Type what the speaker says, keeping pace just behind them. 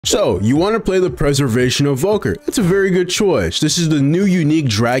So, you want to play the Preservation Evoker. It's a very good choice. This is the new unique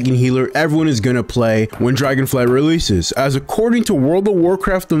dragon healer everyone is going to play when Dragonflight releases, as according to World of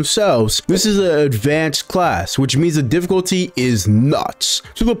Warcraft themselves, this is an advanced class, which means the difficulty is nuts,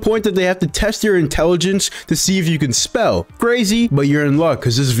 to the point that they have to test your intelligence to see if you can spell. Crazy, but you're in luck,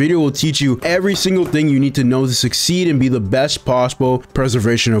 because this video will teach you every single thing you need to know to succeed and be the best possible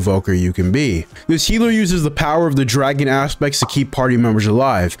Preservation Evoker you can be. This healer uses the power of the dragon aspects to keep party members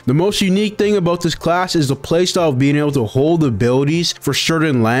alive. The most unique thing about this class is the playstyle of being able to hold abilities for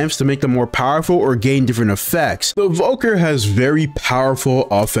certain lengths to make them more powerful or gain different effects. The Evoker has very powerful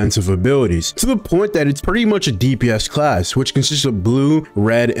offensive abilities, to the point that it's pretty much a DPS class, which consists of blue,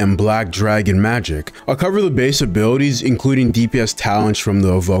 red, and black dragon magic. I'll cover the base abilities, including DPS talents from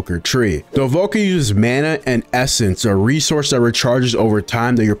the Evoker tree. The Evoker uses mana and essence, a resource that recharges over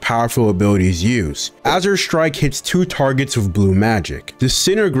time that your powerful abilities use. Azure Strike hits 2 targets with blue magic.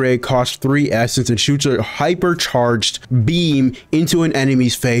 Disintegrate costs 3 essence and shoots a hypercharged beam into an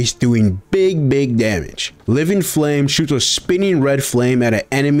enemy's face, doing big damage. Living Flame shoots a spinning red flame at an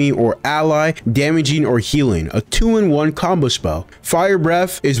enemy or ally, damaging or healing, a 2-in-1 combo spell. Fire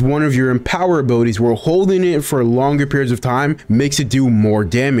Breath is one of your empower abilities where holding it for longer periods of time makes it do more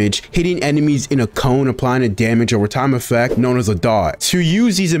damage, hitting enemies in a cone, applying a damage over time effect known as a dot. To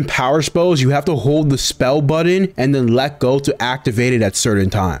use these empower spells, you have to hold the spell button and then let go to activate it at certain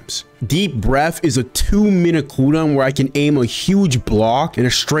times. Deep Breath is a 2-minute cooldown where I can aim a huge block in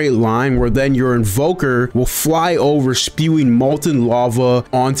a straight line, where then your Invoker will fly over spewing molten lava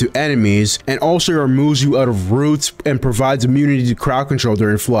onto enemies, and also removes you out of roots and provides immunity to crowd control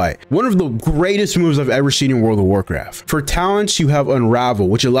during flight. One of the greatest moves I've ever seen in World of Warcraft. For talents, you have Unravel,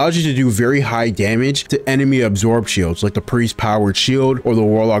 which allows you to do very high damage to enemy absorb shields like the Priest Powered Shield or the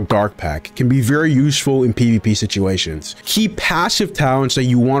Warlock Dark Pack. It can be very useful in PvP situations. Key passive talents that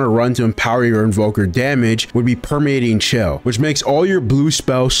you want to run to empower your Invoker damage would be Permeating Chill, which makes all your blue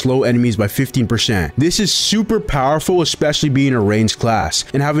spells slow enemies by 15%. This is super powerful, especially being a ranged class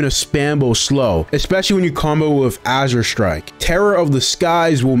and having a spambo slow, especially when you combo with Azure Strike. Terror of the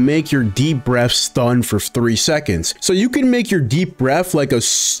Skies will make your Deep Breath stun for 3 seconds, so you can make your Deep Breath like a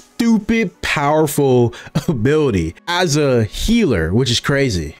stupid powerful ability as a healer, which is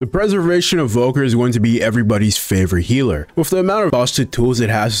crazy. The Preservation Evoker is going to be everybody's favorite healer, with the amount of busted tools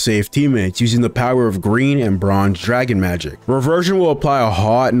it has to save teammates using the power of green and bronze dragon magic. Reversion will apply a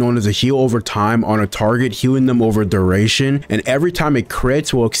hot known as a heal over time on a target, healing them over duration, and every time it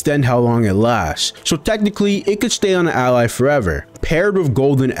crits will extend how long it lasts, so technically it could stay on an ally forever. Paired with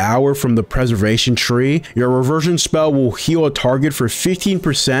Golden Hour from the Preservation tree, your reversion spell will heal a target for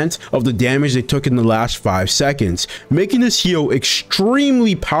 15% of the damage they took in the last 5 seconds, making this heal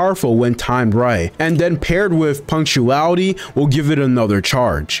extremely powerful when timed right, and then paired with Punctuality will give it another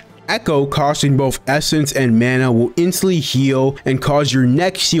charge. Echo, costing both essence and mana, will instantly heal and cause your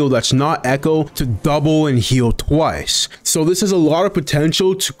next heal that's not Echo to double and heal twice. So this has a lot of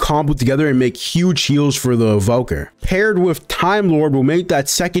potential to combo together and make huge heals for the Evoker. Paired with Time Lord will make that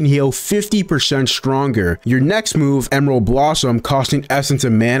second heal 50% stronger. Your next move, Emerald Blossom, costing essence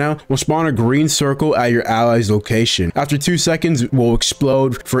and mana, will spawn a green circle at your ally's location. After 2 seconds, it will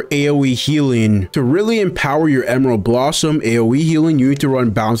explode for AoE healing. To really empower your Emerald Blossom AoE healing, you need to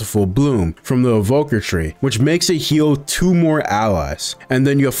run Bountiful Bloom from the Evoker tree, which makes it heal 2 more allies. And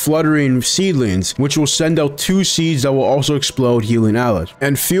then you have Fluttering Seedlings, which will send out 2 seeds that will also explode, healing allies.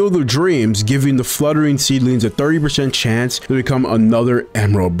 And Field of Dreams, giving the Fluttering Seedlings a 30% chance to become another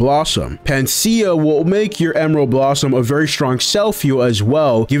Emerald Blossom. Panacea will make your Emerald Blossom a very strong self heal as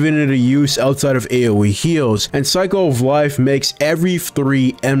well, giving it a use outside of AoE heals. And Cycle of Life makes every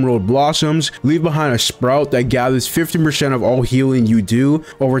 3 Emerald Blossoms leave behind a sprout that gathers 15% of all healing you do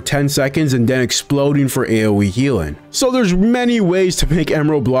over 10 seconds and then exploding for AoE healing. So there's many ways to make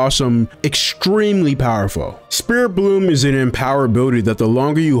Emerald Blossom extremely powerful. Spirit Bloom is an empower ability that the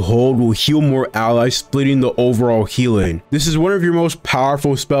longer you hold will heal more allies, splitting the overall healing. This is one of your most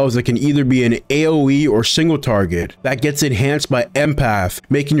powerful spells that can either be an AoE or single target that gets enhanced by Empath,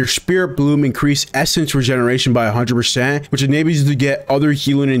 making your Spirit Bloom increase essence regeneration by 100%, which enables you to get other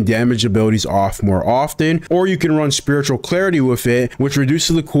healing and damage abilities off more often. Or you can run Spiritual Clarity with it, which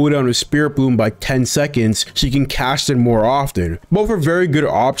reduces the cooldown of Spirit Bloom by 10 seconds, so you can cast it more often. Both are very good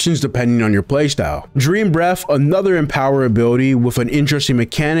options depending on your playstyle. Dream Breath, another empower ability with an interesting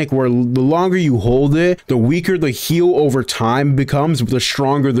mechanic where the longer you hold it, the weaker the heal over time becomes, but the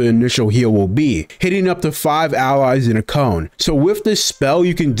stronger the initial heal will be, hitting up to 5 allies in a cone. So with this spell,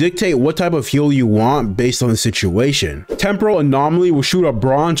 you can dictate what type of heal you want based on the situation. Temporal Anomaly will shoot a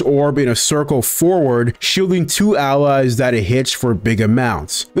bronze orb in a circle forward, shielding 2 allies that it hits for big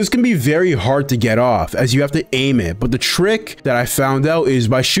amounts. heals. This can be very hard to get off as you have to aim it, but the trick that I found out is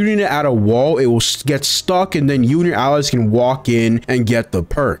by shooting it at a wall, it will get stuck and then you and your allies can walk in and get the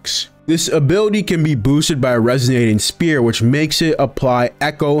perks. This ability can be boosted by a resonating spear, which makes it apply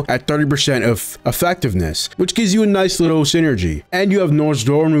echo at 30% of effectiveness, which gives you a nice little synergy. And you have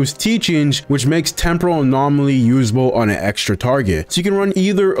Nozdormu's teachings, which makes temporal anomaly usable on an extra target. So you can run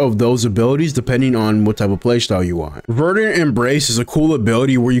either of those abilities depending on what type of playstyle you want. Verdant Embrace is a cool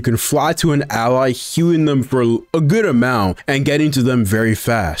ability where you can fly to an ally, healing them for a good amount and getting to them very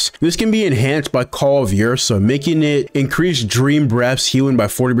fast. This can be enhanced by Call of Ursa, making it increase Dream Breath's healing by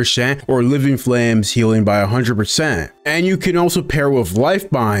 40%, or Living Flames healing by 100%. And you can also pair with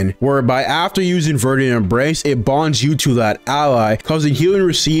Lifebind, whereby after using Verdant Embrace, it bonds you to that ally, causing healing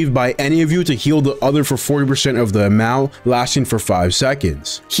received by any of you to heal the other for 40% of the amount, lasting for 5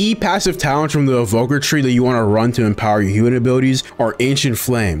 seconds. Key passive talents from the Evoker tree that you want to run to empower your healing abilities are Ancient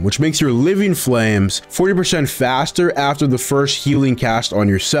Flame, which makes your Living Flames 40% faster after the first healing cast on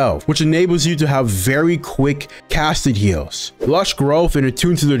yourself, which enables you to have very quick casted heals. Lush Growth and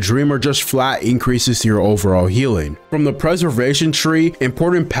Attune to the Dream are just flat increases to your overall healing. From the Preservation tree,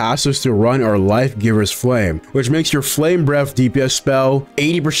 important passives to run are Life Giver's Flame, which makes your Flame Breath DPS spell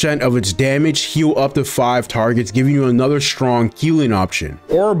 80% of its damage heal up to 5 targets, giving you another strong healing option.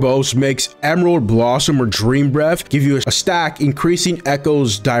 Orbos makes Emerald Blossom or Dream Breath give you a stack, increasing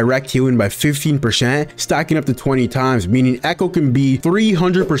Echo's direct healing by 15%, stacking up to 20 times, meaning Echo can be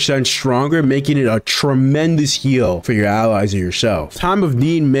 300% stronger, making it a tremendous heal for your allies or yourself. Time of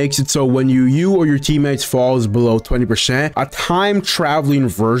Need makes it so when you or your teammates falls below 20%, a time traveling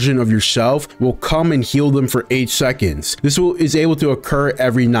version of yourself will come and heal them for 8 seconds. This is able to occur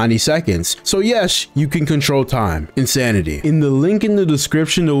every 90 seconds. So yes, you can control time. Insanity. In the link in the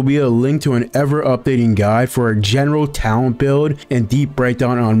description, there will be a link to an ever updating guide for a general talent build and deep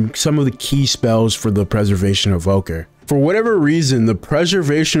breakdown on some of the key spells for the Preservation Evoker. For whatever reason, the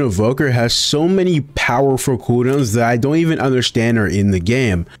Preservation Evoker has so many powerful cooldowns that I don't even understand are in the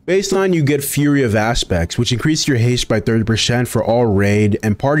game. Baseline, you get Fury of Aspects, which increases your haste by 30% for all raid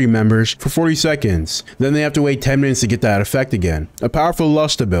and party members for 40 seconds. Then they have to wait 10 minutes to get that effect again. A powerful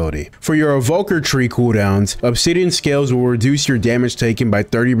Lust ability. For your Evoker tree cooldowns, Obsidian Scales will reduce your damage taken by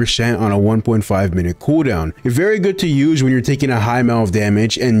 30% on a 1.5 minute cooldown. It's very good to use when you're taking a high amount of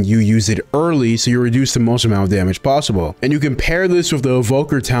damage and you use it early so you reduce the most amount of damage possible. And you can pair this with the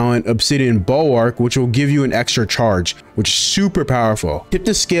Evoker talent Obsidian Bulwark, which will give you an extra charge, which is super powerful. Tip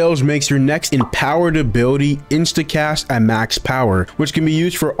to Scales makes your next empowered ability instacast at max power, which can be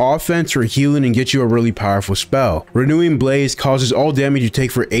used for offense or healing and get you a really powerful spell. Renewing Blaze causes all damage you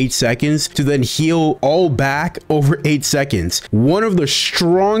take for 8 seconds to then heal all back over 8 seconds. One of the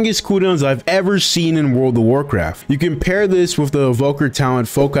strongest cooldowns I've ever seen in World of Warcraft. You can pair this with the Evoker talent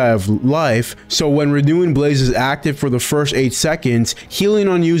Foci of Life, so when Renewing Blaze is active for the first 8 seconds, healing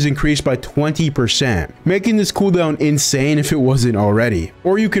on you is increased by 20%, making this cooldown insane if it wasn't already.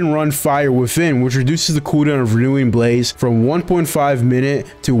 Or you can run Fire Within, which reduces the cooldown of Renewing Blaze from 1.5 minute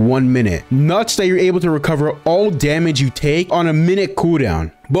to 1 minute. Nuts that you're able to recover all damage you take on a minute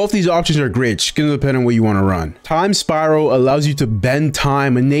cooldown. Both these options are great, just gonna depend on what you want to run. Time Spiral allows you to bend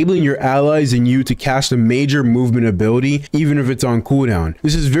time, enabling your allies and you to cast a major movement ability, even if it's on cooldown.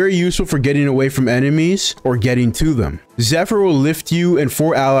 This is very useful for getting away from enemies or getting to them. Zephyr will lift you and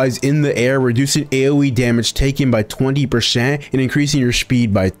 4 allies in the air, reducing AoE damage taken by 20% and increasing your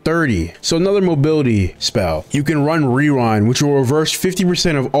speed by 30. So another mobility spell. You can run Rewind, which will reverse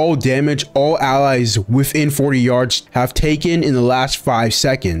 50% of all damage all allies within 40 yards have taken in the last 5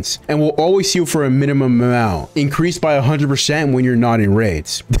 seconds, and will always heal for a minimum amount, increased by 100% when you're not in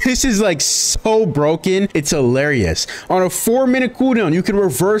raids. This is like so broken, it's hilarious. On a 4-minute cooldown, you can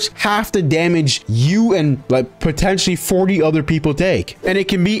reverse half the damage you and like potentially 40 other people take. And it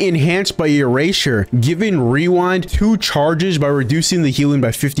can be enhanced by Erasure, giving Rewind 2 charges by reducing the healing by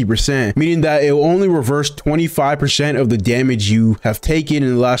 50%, meaning that it will only reverse 25% of the damage you have taken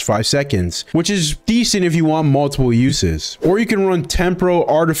in the last 5 seconds, which is decent if you want multiple uses. Or you can run Temporal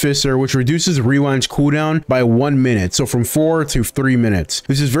Artificer, which reduces Rewind's cooldown by 1 minute, so from 4 to 3 minutes.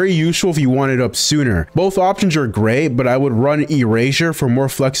 This is very useful if you want it up sooner. Both options are great, but I would run Erasure for more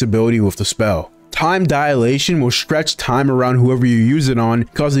flexibility with the spell. Time dilation will stretch time around whoever you use it on,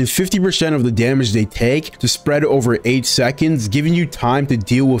 causing 50% of the damage they take to spread over 8 seconds, giving you time to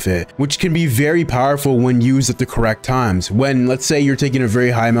deal with it, which can be very powerful when used at the correct times. When, let's say, you're taking a very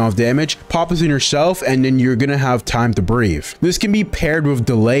high amount of damage, pop this in yourself, and then you're gonna have time to breathe. This can be paired with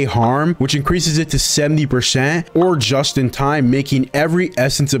delay harm, which increases it to 70%, or just in time, making every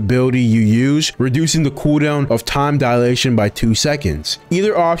essence ability you use, reducing the cooldown of time dilation by 2 seconds.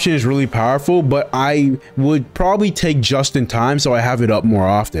 Either option is really powerful, but I would probably take just in time so I have it up more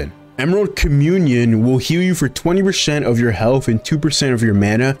often. Emerald Communion will heal you for 20% of your health and 2% of your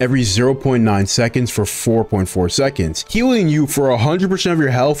mana every 0.9 seconds for 4.4 seconds, healing you for 100% of your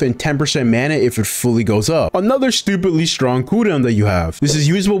health and 10% mana if it fully goes up. Another stupidly strong cooldown that you have. This is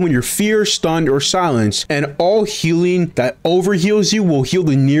usable when you're feared, stunned, or silenced, and all healing that overheals you will heal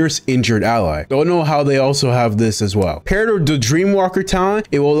the nearest injured ally. Don't know how they also have this as well. Paired with the Dreamwalker talent,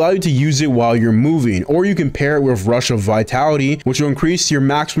 it will allow you to use it while you're moving, or you can pair it with Rush of Vitality, which will increase your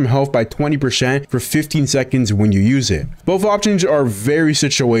maximum health by 20% for 15 seconds when you use it. Both options are very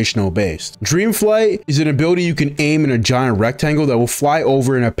situational based. Dreamflight is an ability you can aim in a giant rectangle that will fly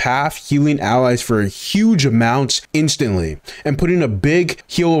over in a path, healing allies for huge amounts instantly and putting a big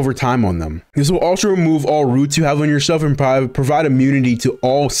heal over time on them. This will also remove all roots you have on yourself and provide immunity to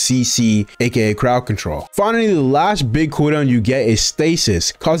all CC, aka crowd control. Finally, the last big cooldown you get is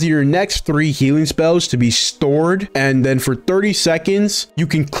Stasis, causing your next 3 healing spells to be stored, and then for 30 seconds you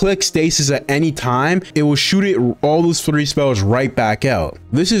can click Stasis at any time. It will shoot all those 3 spells right back out.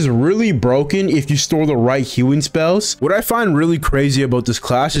 This is really broken if you store the right healing spells. What I find really crazy about this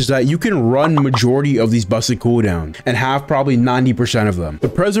class is that you can run majority of these busted cooldowns and have probably 90% of them. The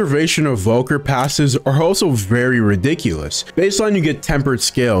preservation of Evoker passives are also very ridiculous. Baseline, you get tempered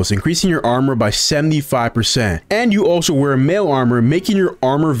scales, increasing your armor by 75%, and you also wear mail armor, making your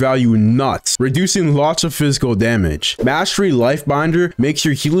armor value nuts, reducing lots of physical damage. Mastery Lifebinder makes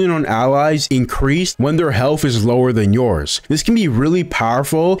your healing on allies increased when their health is lower than yours. This can be really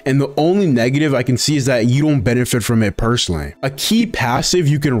powerful, and the only negative I can see is that you don't benefit from it personally. A key passive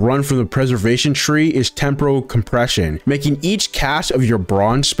you can run from the preservation tree is Temporal Compression, making each cast of your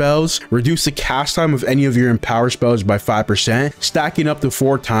bronze spells reduce the cast time of any of your empower spells by 5%, stacking up to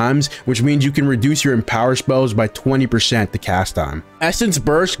 4 times, which means you can reduce your empower spells by 20% the cast time. Essence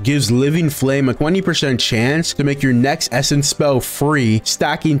Burst gives Living Flame a 20% chance to make your next essence spell free,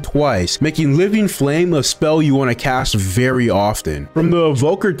 stacking twice, making Living Flame a spell you want to cast very often. From the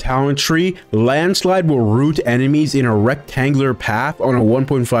Evoker talent tree, Landslide will root enemies in a rectangular path on a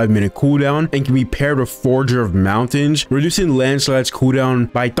 1.5 minute cooldown and can be paired with Forger of Mountains, reducing Landslide's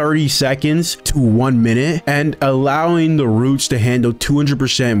cooldown by 30 seconds to 1 minute and allowing the roots to handle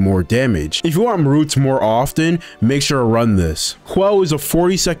 200% more damage. If you want roots more often, make sure to run this. Quell is a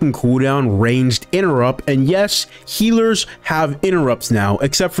 40-second cooldown ranged interrupt, and yes, healers have interrupts now,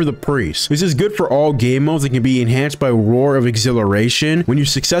 except for the priest. This is good for all game modes and can be enhanced by Roar of Exhilaration. When you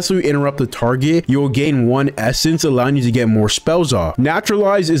successfully interrupt the target, you will gain 1 essence, allowing you to get more spells off.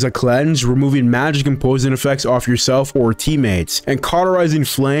 Naturalize is a cleanse, removing magic and poison effects off yourself or teammates. And Cauterizing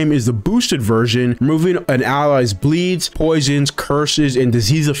Flame is the boosted version, removing an ally's bleeds, poisons, curses, and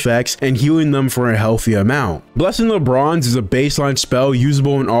disease effects and healing them for a healthy amount. Blessing the Bronze is a baseline spell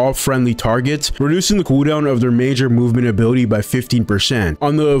usable in all friendly targets, reducing the cooldown of their major movement ability by 15%.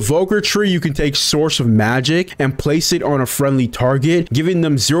 On the Evoker tree, you can take Source of Magic and place it on a friendly target, giving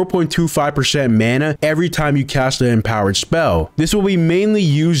them 0.25% mana every time you cast an empowered spell. This will be mainly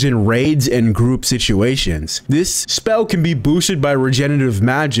used in raids and group situations. This spell can be boosted by Regenerative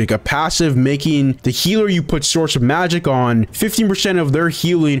Magic, a passive making the healer you put Source of Magic on, 15% of their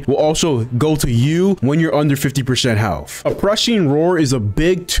healing will also go to you when you're under 50% health. Oppressing Roar is a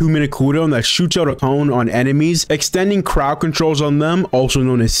big 2-minute cooldown that shoots out a cone on enemies, extending crowd controls on them, also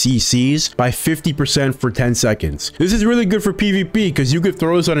known as CCs, by 50% for 10 seconds. This is really good for PvP because you could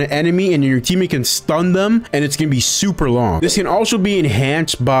throw this on an enemy and your teammate can stun them and it's gonna be super long. This can also be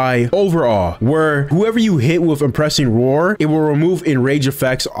enhanced by Overawe, where whoever you hit with Oppressing Roar, it will remove enrage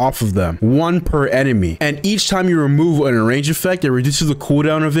effects off of them, 1 per enemy, and each time you remove an enrage effect, it reduces the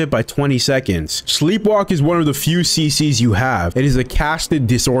cooldown of it by 20 seconds. Sleepwalk is one of the few CCs you have. It is a casted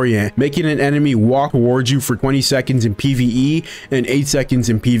disorient, making an enemy walk towards you for 20 seconds in PvE and 8 seconds seconds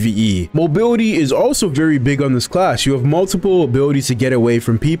in PvE. Mobility is also very big on this class. You have multiple abilities to get away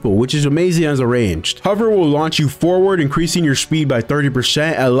from people, which is amazing as a ranged. Hover will launch you forward, increasing your speed by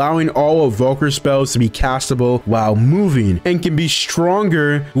 30%, allowing all Evoker spells to be castable while moving, and can be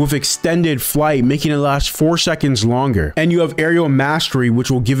stronger with extended flight, making it last 4 seconds longer. And you have aerial mastery, which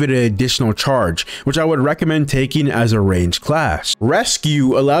will give it an additional charge, which I would recommend taking as a ranged class.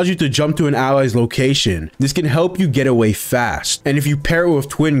 Rescue allows you to jump to an ally's location. This can help you get away fast. And if you pair it with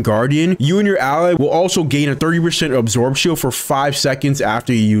Twin Guardian, you and your ally will also gain a 30% absorb shield for 5 seconds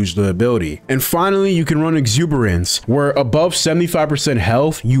after you use the ability. And finally, you can run Exuberance, where above 75%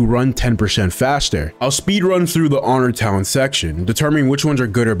 health, you run 10% faster. I'll speed run through the honor talent section, determining which ones are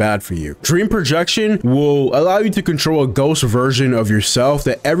good or bad for you. Dream Projection will allow you to control a ghost version of yourself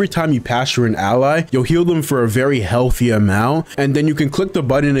that every time you pass through an ally, you'll heal them for a very healthy amount, and then you can click the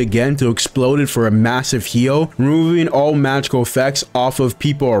button again to explode it for a massive heal, removing all magical effects off of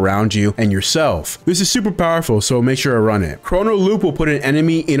people around you and yourself. This is super powerful, so make sure to run it. Chrono Loop will put an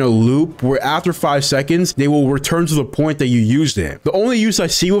enemy in a loop where after 5 seconds, they will return to the point that you used it. The only use I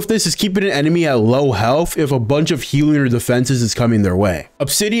see with this is keeping an enemy at low health if a bunch of healing or defenses is coming their way.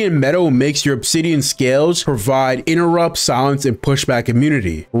 Obsidian Metal makes your obsidian scales provide interrupt, silence, and pushback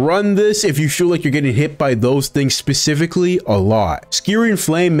immunity. Run this if you feel like you're getting hit by those things specifically a lot. Skewering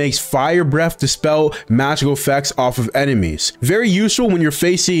Flame makes fire breath dispel magical effects off of enemies. Very useful when you're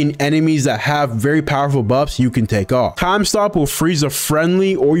facing enemies that have very powerful buffs you can take off. Time Stop will freeze a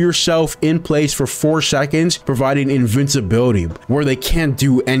friendly or yourself in place for 4 seconds, providing invincibility where they can't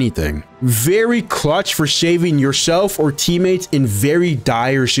do anything. Very clutch for saving yourself or teammates in very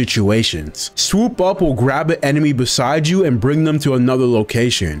dire situations. Swoop Up will grab an enemy beside you and bring them to another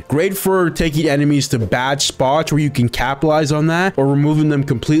location. Great for taking enemies to bad spots where you can capitalize on that or removing them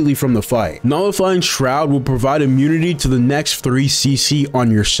completely from the fight. Nullifying Shroud will provide immunity to the next 3 CC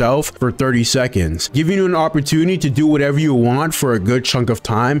on yourself for 30 seconds, giving you an opportunity to do whatever you want for a good chunk of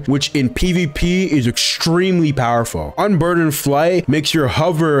time, which in PvP is extremely powerful. Unburdened Flight makes your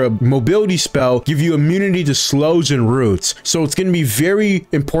hover mobility spell give you immunity to slows and roots, so it's going to be very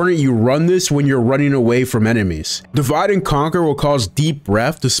important you run this when you're running away from enemies. Divide and Conquer will cause Deep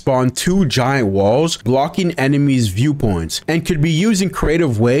Breath to spawn 2 giant walls, blocking enemies' viewpoints, and could be used in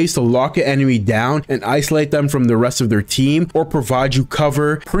creative ways to lock an enemy down and isolate them from the rest of their team or provide you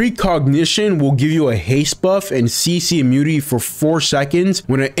cover. Precognition will give you a haste buff and CC immunity for 4 seconds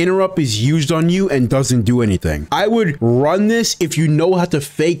when an interrupt is used on you and doesn't do anything. I would run this if you know how to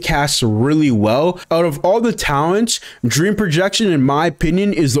fake cast really well. Out of all the talents, Dream Projection, in my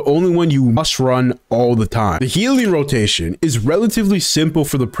opinion, is the only one you must run all the time. The healing rotation is relatively simple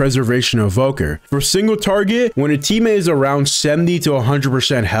for the Preservation Evoker. For single target, when a teammate is around 70 to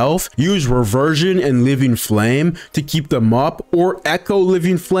 100% health, use Reversion and Living Flame to keep them up, or Echo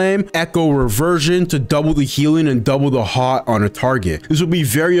Living Flame, Echo Reversion to double the healing and double the hot on a target. This will be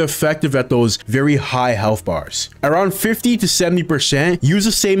very effective at those very high health bars. Around 50 to 70%, use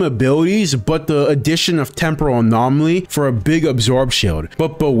the same abilities, but the addition of Temporal Anomaly for a big absorb shield.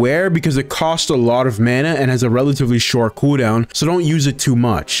 But beware, because it costs a lot of mana and has a relatively short cooldown, so don't use it too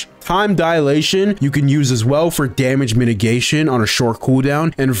much. Time Dilation you can use as well for damage mitigation on a short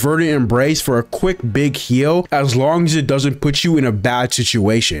cooldown, and Verdant Embrace for a quick big heal as long as it doesn't put you in a bad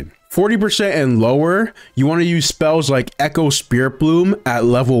situation. 40% and lower, you want to use spells like Echo Spirit Bloom at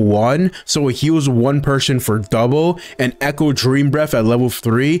level 1, so it heals 1 person for double, and Echo Dream Breath at level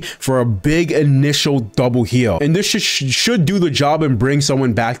 3 for a big initial double heal. And this should do the job and bring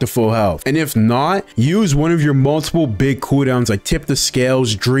someone back to full health. And if not, use one of your multiple big cooldowns like Tip the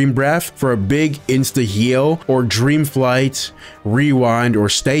Scales, Dream Breath for a big insta heal, or Dream Flight, Rewind, or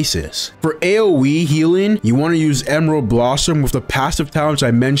Stasis. For AoE healing, you want to use Emerald Blossom with the passive talents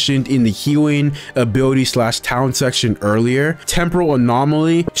I mentioned in the healing ability / talent section earlier. Temporal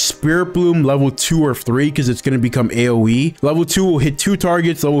Anomaly, Spirit Bloom level 2 or 3 because it's going to become AoE. Level 2 will hit 2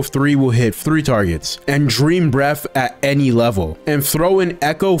 targets, level 3 will hit 3 targets, and Dream Breath at any level. And throw in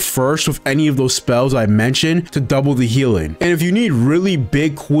Echo first with any of those spells I mentioned to double the healing. And if you need really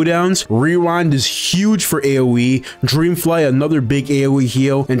big cooldowns, Rewind is huge for AoE, Dreamfly another big AoE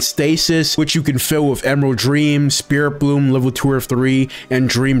heal, and Stasis, which you can fill with Emerald Dream, Spirit Bloom level 2 or 3, and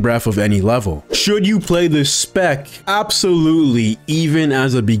Dream Breath ref of any level. Should you play this spec? Absolutely, even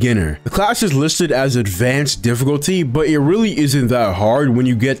as a beginner. The class is listed as advanced difficulty, but it really isn't that hard when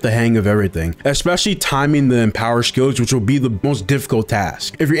you get the hang of everything, especially timing the empower skills, which will be the most difficult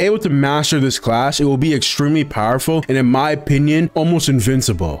task. If you're able to master this class, it will be extremely powerful and, in my opinion, almost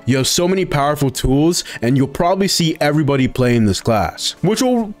invincible. You have so many powerful tools, and you'll probably see everybody playing this class, which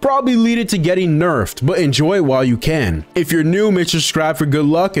will probably lead it to getting nerfed, but enjoy it while you can. If you're new, make sure to subscribe for good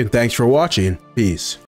luck, and thanks for watching. Peace.